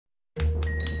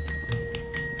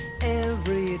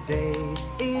day.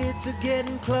 It's a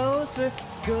getting closer,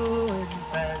 going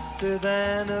faster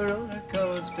than a roller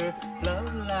coaster.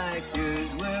 Love like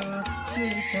yours will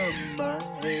surely come my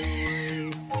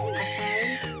way.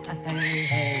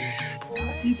 Hey.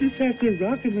 You just have to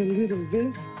rock it a little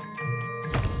bit.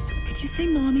 Did you say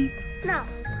mommy? No.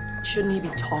 Shouldn't he be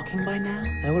talking by now?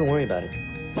 I wouldn't worry about it.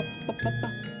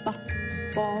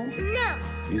 Ball? No.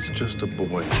 He's just a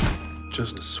boy.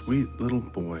 Just a sweet little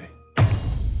boy.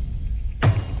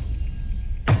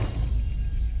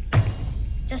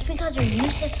 Just because you're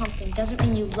used to something doesn't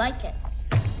mean you like it.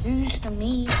 You're used to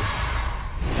me.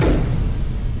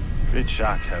 Great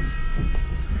shot, Kev.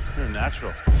 You're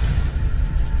natural.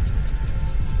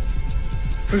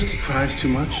 First he cries too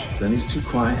much, then he's too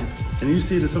quiet. And you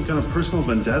see it as some kind of personal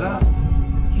vendetta?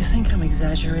 You think I'm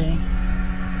exaggerating?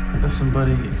 Listen,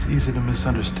 buddy, it's easy to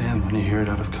misunderstand when you hear it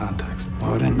out of context.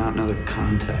 Why would I not know the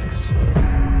context?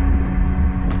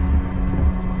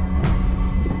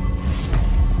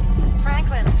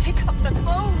 Franklin, pick up the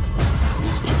phone.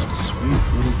 He's just a sweet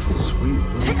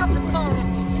little... Pick up the phone.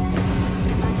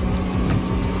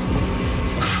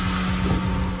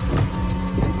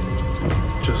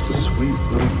 Just a sweet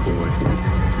little boy.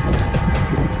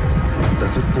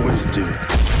 That's what boys do.